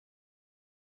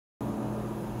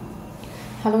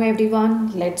Hello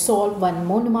everyone, let's solve one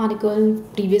more numerical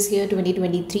previous year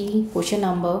 2023 question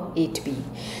number 8b.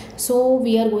 So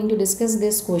we are going to discuss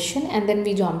this question and then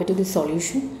we jump into the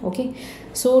solution. Okay,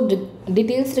 so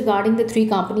details regarding the three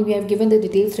company, we have given the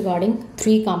details regarding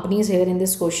three companies here in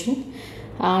this question,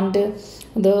 and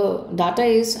the data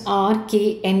is R,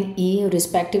 K and E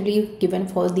respectively given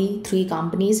for the three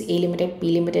companies A Limited,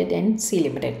 B Limited and C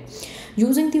Limited.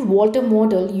 Using the Walter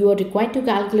model, you are required to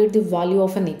calculate the value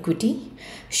of an equity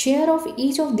share of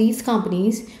each of these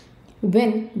companies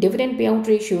when dividend payout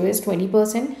ratio is 20%,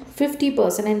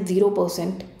 50% and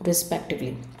 0%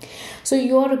 respectively. So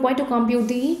you are required to compute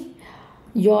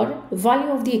your value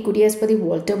of the equity as per the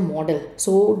Walter model.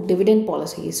 So dividend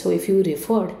policy. So if you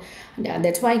referred,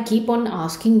 that's why I keep on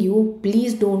asking you,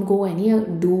 please don't go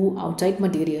do outside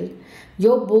material.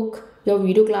 Your book, your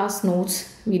video class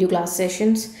notes, video class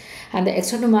sessions and the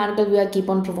extra numerical we are keep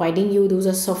on providing you, those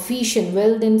are sufficient,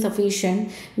 well then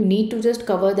sufficient. You need to just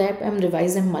cover that and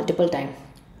revise them multiple times.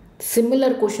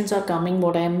 Similar questions are coming,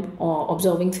 what I am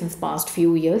observing since past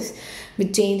few years,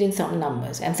 with change in some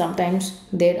numbers, and sometimes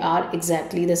there are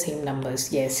exactly the same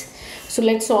numbers. Yes, so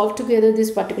let's solve together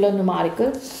this particular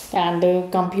numerical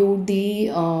and compute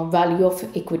the value of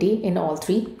equity in all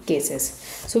three cases.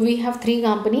 So we have three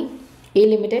company, A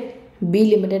Limited,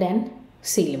 B Limited and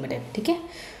C Limited. Okay,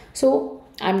 so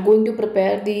I'm going to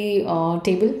prepare the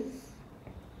table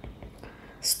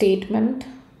statement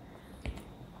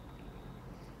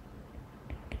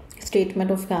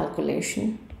of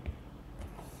calculation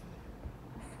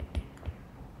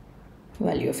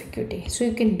value of equity. So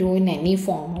you can do in any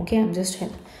form. Okay, I'm just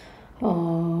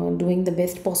doing the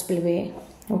best possible way.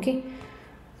 Okay,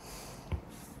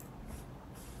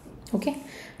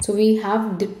 so we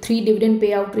have the three dividend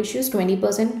payout ratios,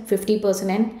 20%, 50%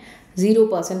 and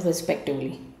 0%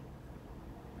 respectively.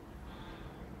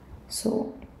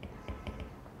 So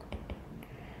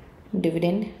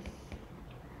dividend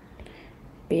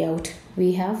payout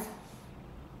we have,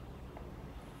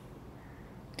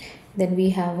 then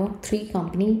we have a three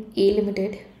company, A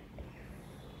Limited,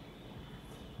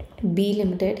 B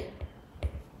Limited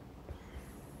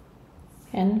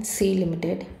and C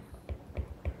Limited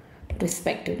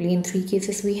respectively. In three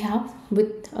cases we have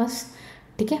with us.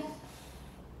 Okay,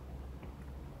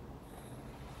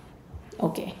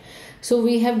 okay, so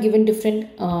we have given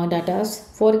different datas.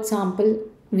 For example,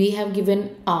 we have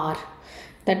given R,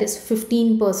 that is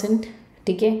 15%.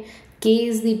 Okay, K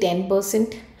is the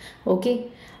 10%.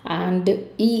 Okay, and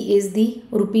E is the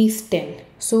rupees 10.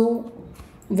 So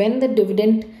when the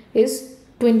dividend is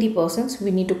 20%, we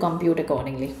need to compute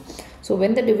accordingly. So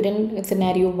when the dividend,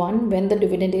 scenario 1, when the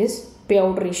dividend is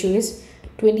payout ratio is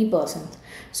 20%.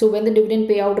 So when the dividend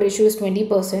payout ratio is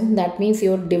 20%, that means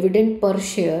your dividend per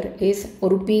share is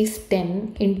rupees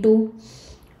 10 into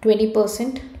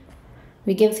 20%.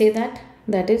 We can say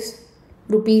that is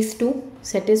rupees 2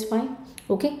 satisfy.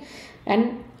 Okay,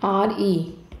 and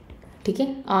RE,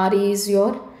 okay, RE is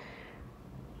your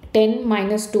 10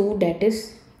 minus 2, that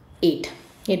is 8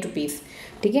 rupees.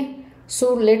 Okay,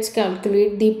 so let's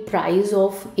calculate the price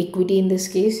of equity in this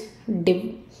case.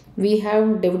 We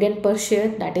have dividend per share,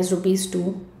 that is rupees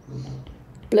 2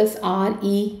 plus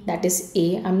RE, that is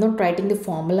A. I'm not writing the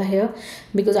formula here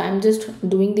because I'm just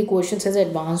doing the questions as an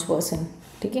advanced person.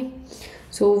 Okay,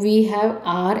 so we have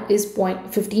R is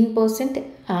 15%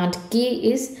 and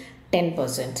K is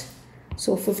 10%.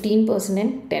 So 15%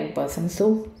 and 10%.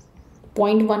 So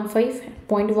 0.15,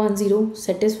 0.10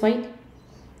 satisfied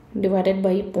divided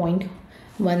by 0.10.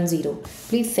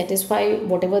 Please satisfy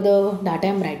whatever the data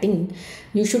I'm writing.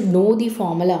 You should know the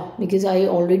formula because I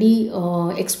already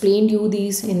explained you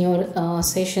these in your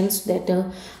sessions, that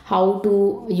how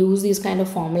to use this kind of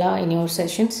formula in your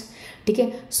sessions.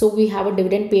 Okay, so we have a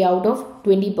dividend payout of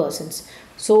 20%.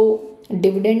 So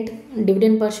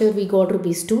dividend per share we got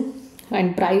rupees 2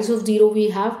 and price of 0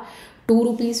 we have 2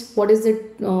 rupees. What is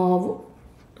the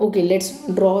okay, let's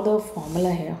draw the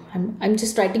formula here. I'm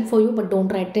just writing for you, but don't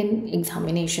write in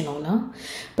examination.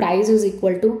 Price is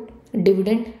equal to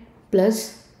dividend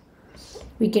plus,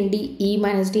 we can do E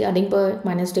minus D, adding per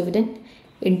minus dividend,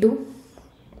 into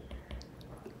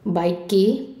by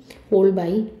K whole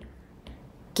by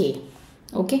K.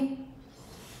 Okay,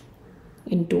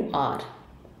 into R.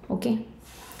 Okay,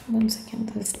 1 second,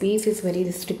 the space is very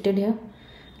restricted here.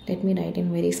 Let me write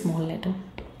in very small letter.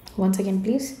 1 second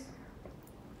please.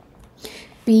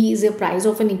 P is a price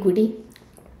of an equity,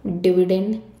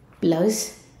 dividend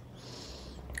plus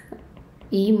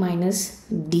E minus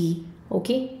D,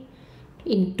 okay,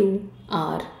 into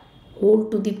R whole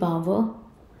to the power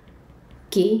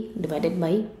K divided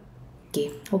by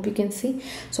K. Hope you can see.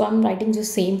 So I'm writing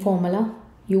just same formula.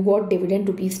 you got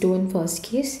dividend rupees 2 in first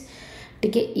case.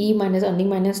 ठीक है, E minus earning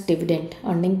minus dividend.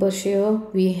 Earning per share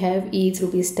we have E is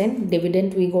rupees 10, dividend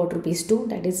we got rupees 2,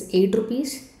 that is 8 rupees.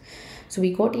 So we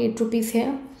got 8 rupees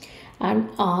here. And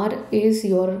R is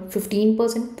your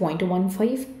 15%,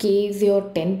 0.15, K is your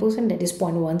 10%, that is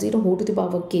 0.10, whole to the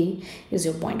power K is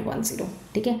your 0.10.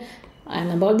 Okay.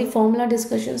 And about the formula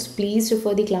discussions, please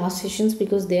refer the class sessions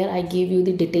because there I gave you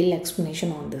the detailed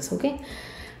explanation on this. Okay.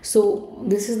 So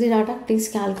this is the data, please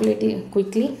calculate it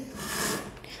quickly.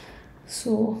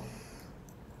 So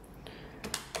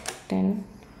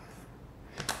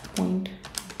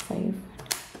 10.5.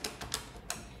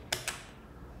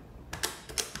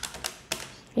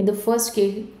 In the first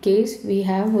case, we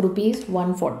have rupees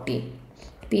 140.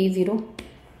 P0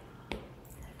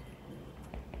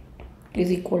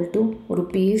 is equal to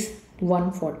rupees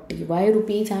 140. Why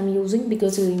rupees I am using?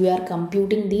 Because we are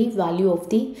computing the value of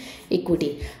the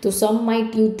equity. So some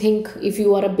might you think, if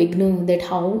you are a beginner, that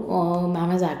how ma'am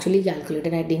has actually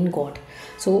calculated, I didn't got.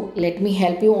 So let me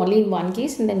help you only in one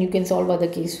case and then you can solve other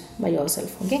case by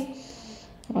yourself. Okay.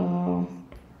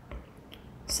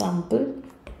 Sample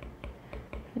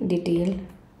detailed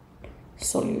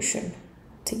solution.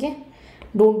 ठीक है,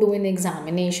 don't do an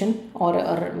examination or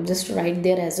just write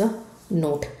there as a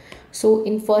note. So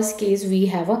in first case we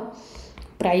have a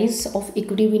price of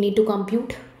equity we need to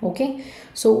compute. Okay,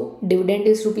 so dividend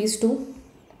is rupees 2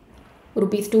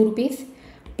 rupees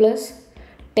plus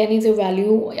 10 is a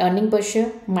value earning per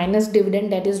share minus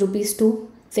dividend, that is rupees 2,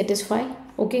 satisfy.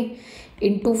 Okay,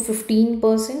 into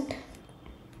 15%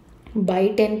 by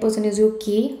 10% is your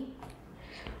K,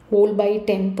 whole by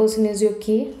 10% is your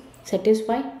K,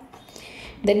 satisfy.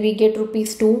 Then we get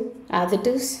rupees 2 as it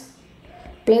is,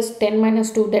 plus 10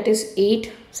 minus 2, that is 8,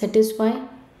 satisfy,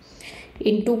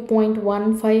 into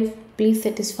 0.15, please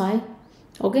satisfy.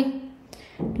 Okay,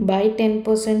 by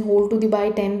 10%, whole to the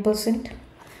by 10%.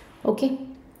 Okay,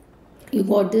 you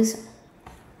got this,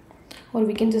 or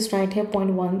we can just write here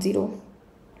 0.10.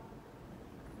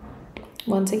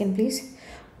 1 second please.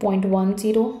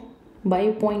 0.10 by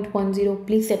 0.10,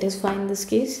 please satisfy in this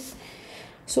case.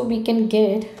 So we can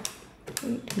get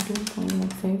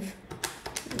 0.15,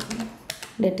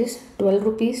 that is 12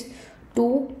 rupees.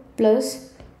 2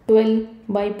 plus 12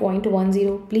 by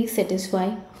 0.10, please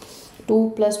satisfy.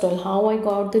 2 plus 12, how I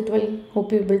got the 12?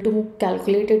 Hope you're able to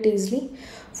calculate it easily.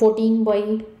 14 by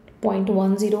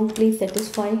 0.10, please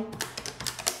satisfy.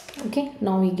 Okay,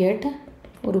 now we get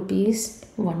rupees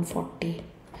 140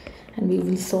 and we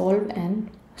will solve and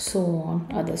so on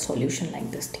other solution like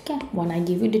this. Okay, one I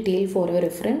give you detail for your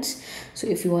reference. So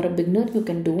if you are a beginner, you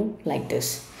can do like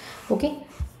this. Okay,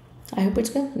 I hope it's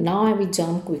good. Now I will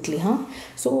jump quickly.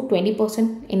 So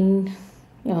 20% in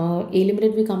A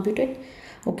limited we computed.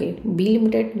 Okay, B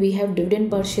limited we have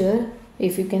dividend per share.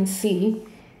 If you can see,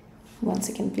 1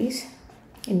 second please.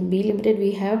 In B limited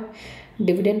we have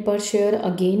dividend per share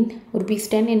again rupees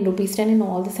 10 in rupees 10 in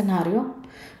all the scenario.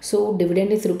 So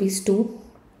dividend is rupees 2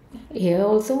 here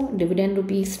also, dividend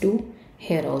rupees 2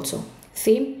 here also.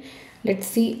 Same, let's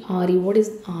see RE. What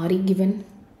is RE given?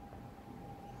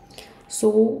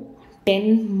 So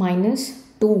 10 minus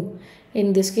 2,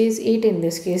 in this case 8, in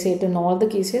this case 8, in all the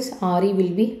cases RE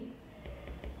will be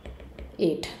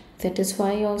 8.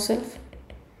 Satisfy yourself.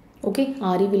 Okay,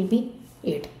 RE will be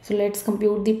 8. So let's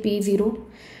compute the P0,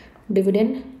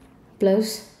 dividend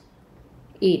plus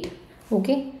 8.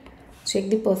 Okay, check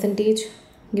the percentage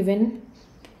given.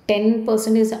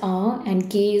 10% is R and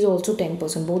K is also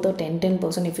 10%, both are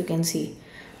 10% if you can see.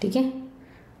 Okay,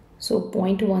 so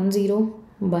 0.10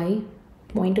 by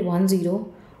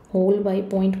 0.10 whole by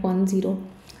 0.10,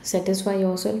 satisfy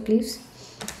yourself please.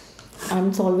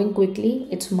 I'm solving quickly,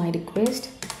 it's my request,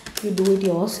 you do it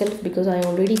yourself because I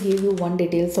already gave you one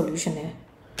detailed solution here.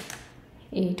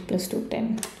 8 plus 2,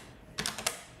 10.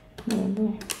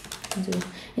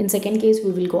 In second case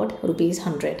we will got rupees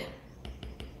 100.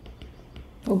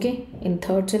 Okay, in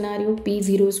third scenario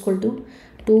P0 is equal to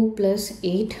 2 plus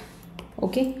 8.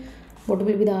 Okay, what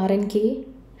will be the R and K?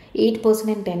 8%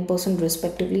 and 10%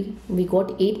 respectively. We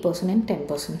got 8% and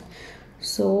 10%.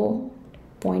 So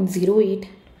 0.08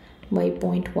 by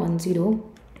 0.10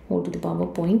 whole to the power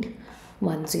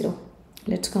 0.10.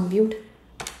 Let's compute.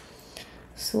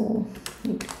 So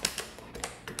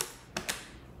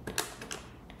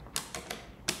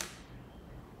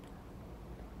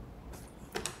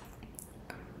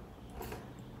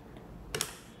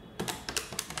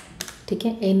ठीक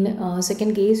है, in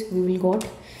second case we will got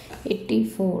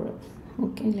 84.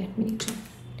 Okay, let me check.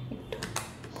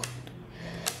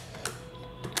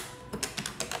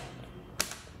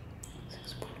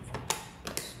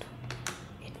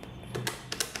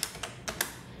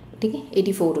 ठीक है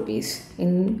 84 rupees.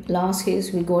 In last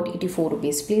case we got 84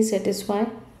 rupees. Please satisfy.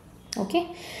 Okay,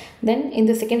 then in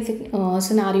the second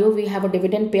scenario we have a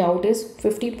dividend payout is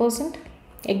 50%.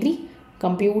 Agree?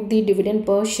 Compute the dividend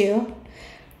per share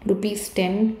rupees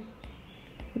 10,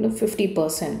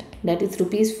 50%, that is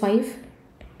rupees 5.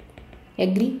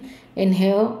 Agree? In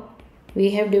here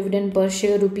we have dividend per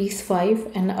share rupees 5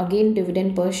 and again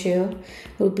dividend per share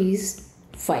rupees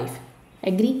 5.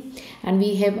 Agree? And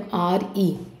we have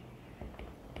RE.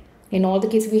 In all the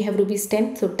cases we have rupees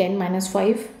 10, so 10 minus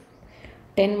 5,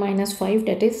 10 minus 5,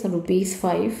 that is rupees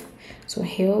 5. So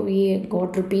here we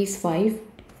got rupees 5.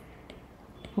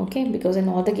 Okay, because in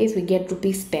all the case we get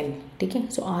rupees 10. Okay,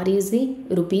 so RE is the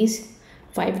rupees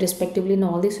 5 respectively in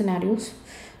all the scenarios.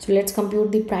 So let's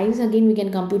compute the price. Again we can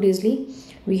compute easily.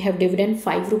 We have dividend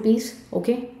 5 rupees,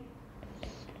 okay,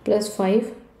 plus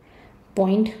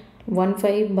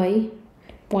 5.15 by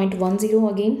 0.10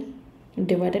 again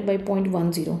divided by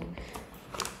 0.10.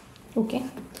 Okay,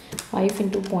 5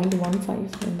 into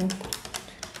 0.15,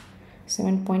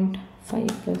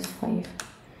 7.5 plus 5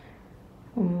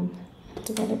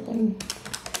 divided by,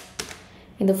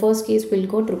 in the first case we'll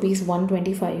got rupees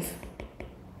 125.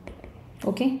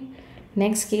 Okay,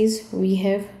 next case we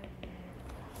have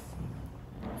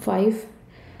 5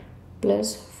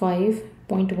 plus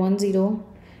 5.10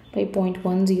 by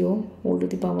 0.10 whole to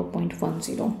the power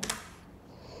 0.10.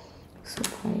 So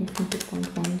 5 into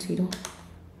 0.10.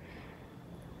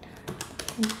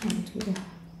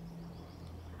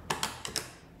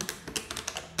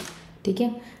 ठीक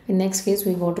है. In next case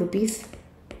we got rupees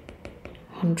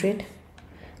 100.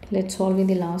 Let's solve in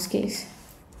the last case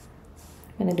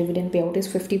when the dividend payout is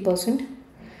 50%.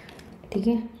 ठीक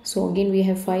है. So again we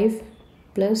have 5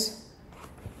 plus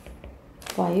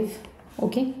 5,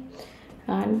 okay,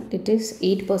 and it is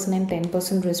 8% and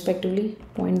 10% respectively.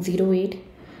 0.08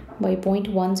 by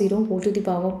 0.10 whole to the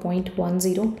power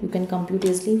 0.10. You can compute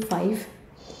easily 5,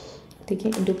 ठीक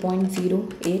है, into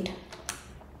 0.08,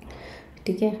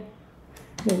 ठीक है,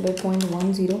 divided by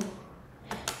 0.10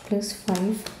 plus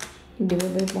 5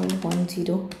 divided by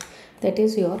 0.10. That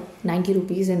is your 90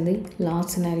 rupees in the last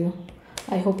scenario.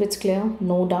 I hope it's clear.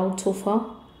 No doubt so far.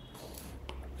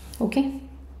 Okay.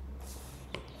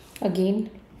 Again,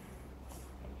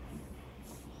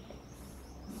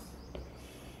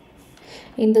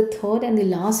 in the third and the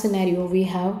last scenario we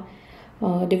have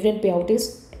dividend payout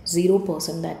is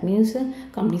 0%. That means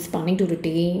company is planning to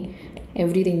retain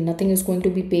everything, nothing is going to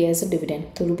be paid as a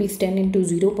dividend. So rupees 10 into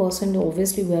 0%,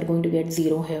 obviously we are going to get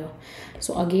 0 here.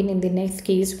 So again in the next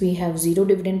case we have 0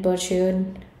 dividend per share,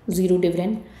 0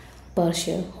 dividend per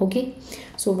share. Okay,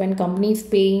 so when company is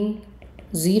paying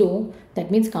 0, that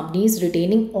means company is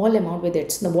retaining all amount with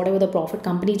it. Whatever the profit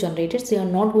company generated, they are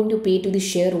not going to pay to the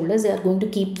shareholders, they are going to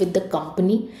keep with the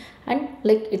company, and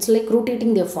like it's like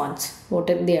rotating their funds, what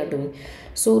they are doing.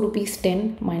 So rupees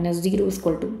 10 minus 0 is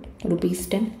equal to rupees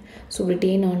 10. So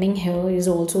retained earning here is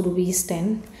also rupees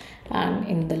 10, and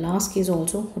in the last case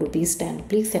also rupees 10.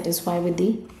 Please satisfy with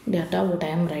the data what I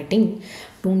am writing.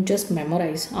 Don't just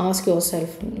memorize. Ask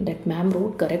yourself that ma'am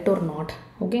wrote correct or not.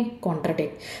 Okay,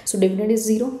 contradict. So dividend is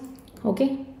 0.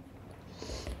 Okay,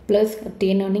 plus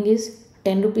retained earning is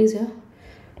 10 rupees here.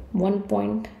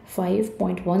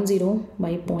 1.5.10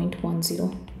 by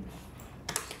 0.10.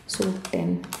 So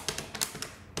 10.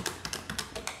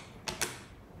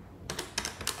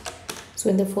 So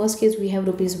in the first case we have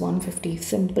rupees 150.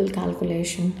 Simple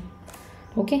calculation.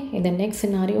 Okay, in the next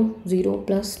scenario 0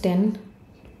 plus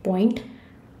 10.10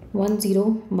 by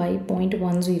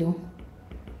 0.10.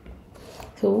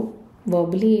 So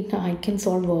verbally I can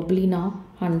solve verbally now.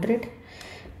 100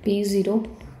 P0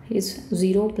 is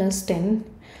 0 plus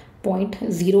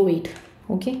 10.08,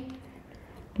 okay,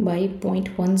 by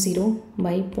 0.10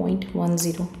 by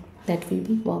 0.10. That will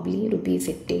be verbally rupees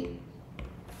 80.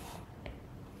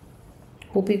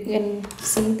 Hope you can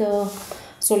see the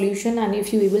solution, and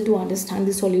if you able to understand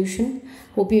the solution,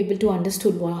 hope you able to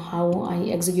understood how I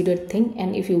executed thing.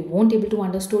 And if you won't able to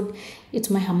understood, it's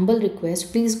my humble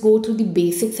request, please go through the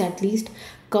basics at least,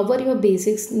 cover your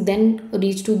basics, then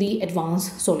reach to the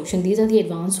advanced solution. These are the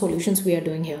advanced solutions we are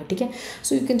doing here. Okay,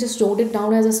 so you can just jot it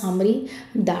down as a summary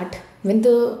that when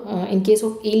the in case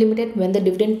of A Limited, when the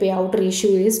dividend payout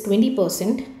ratio is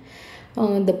 20%,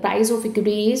 the price of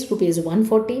equity is rupees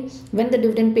 140. When the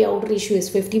dividend payout ratio is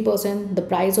 50%, the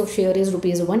price of share is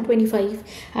rupees 125.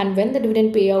 And when the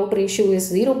dividend payout ratio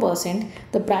is 0%,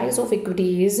 the price of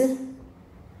equity is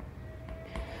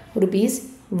rupees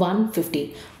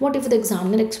 150. What if the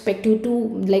examiner expect you to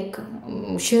like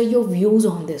share your views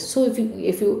on this? So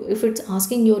if it's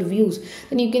asking your views,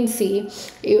 then you can say,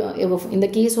 if in the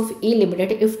case of A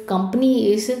Limited, if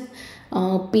company is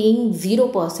paying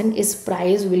 0%, its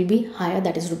price will be higher,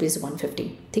 that is rupees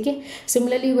 150. Okay.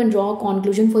 Similarly, you can draw a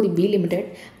conclusion for the B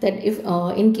Limited, that if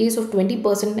in case of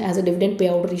 20% as a dividend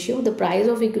payout ratio, the price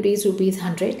of equity is rupees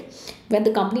 100. When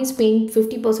the company is paying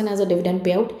 50% as a dividend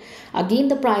payout, again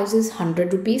the price is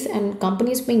 100 rupees, and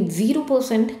company is paying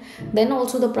 0%, then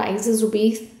also the price is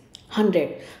rupees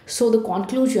 100. So the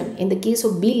conclusion, in the case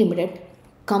of B Limited,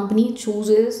 company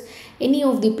chooses any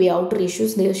of the payout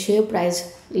ratios, their share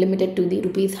price limited to the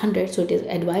rupees 100. So it is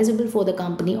advisable for the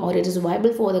company, or it is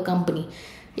viable for the company.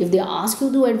 If they ask you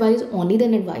to advise, only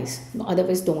then advise,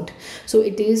 otherwise don't. So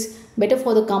it is better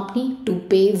for the company to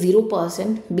pay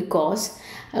 0%, because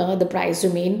the price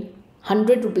remain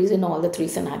 100 rupees in all the three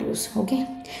scenarios. Okay,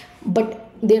 but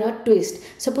there are twists.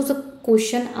 Suppose the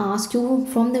question asks you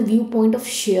from the viewpoint of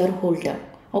shareholder.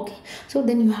 Okay, so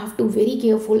then you have to very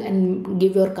careful and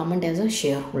give your comment as a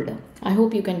shareholder. I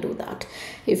hope you can do that.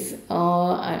 If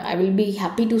I will be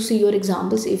happy to see your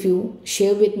examples if you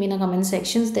share with me in the comment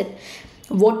sections that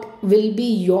what will be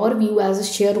your view as a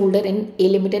shareholder in A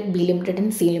Limited, B Limited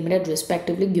and C Limited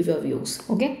respectively. Give your views.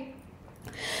 Okay.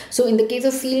 So in the case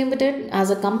of C Limited, as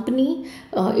a company,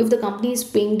 if the company is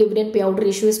paying dividend payout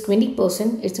ratio is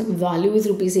 20%, its value is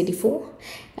rupees 84.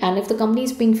 And if the company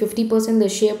is paying 50%, the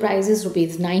share price is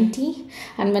rupees 90.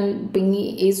 And when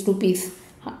paying is rupees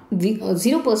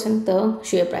 0%, the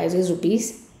share price is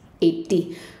rupees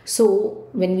 80. So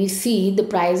when we see the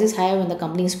price is higher when the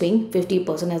company is paying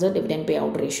 50% as a dividend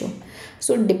payout ratio.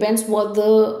 So it depends what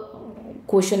the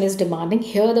question is demanding.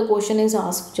 Here the question is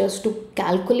asked just to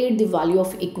calculate the value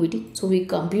of equity. So we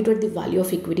computed the value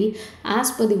of equity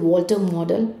as per the Walter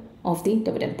model of the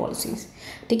dividend policies.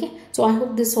 Okay. So I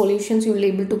hope these solutions you will be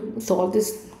able to solve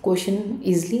this question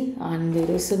easily, and there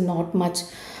is not much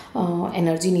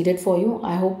energy needed for you.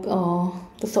 I hope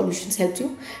the solutions help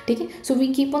you. Okay. So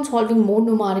we keep on solving more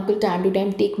numerical time to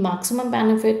time. Take maximum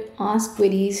benefit, ask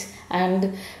queries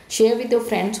and share with your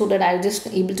friends, so that I'm just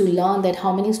able to learn that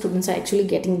how many students are actually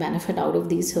getting benefit out of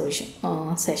these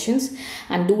sessions.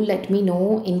 And do let me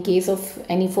know in case of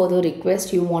any further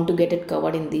request you want to get it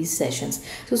covered in these sessions.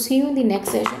 So see you in the next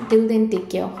session. Till then, take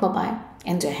care. Bye bye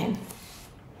and Jai Hind.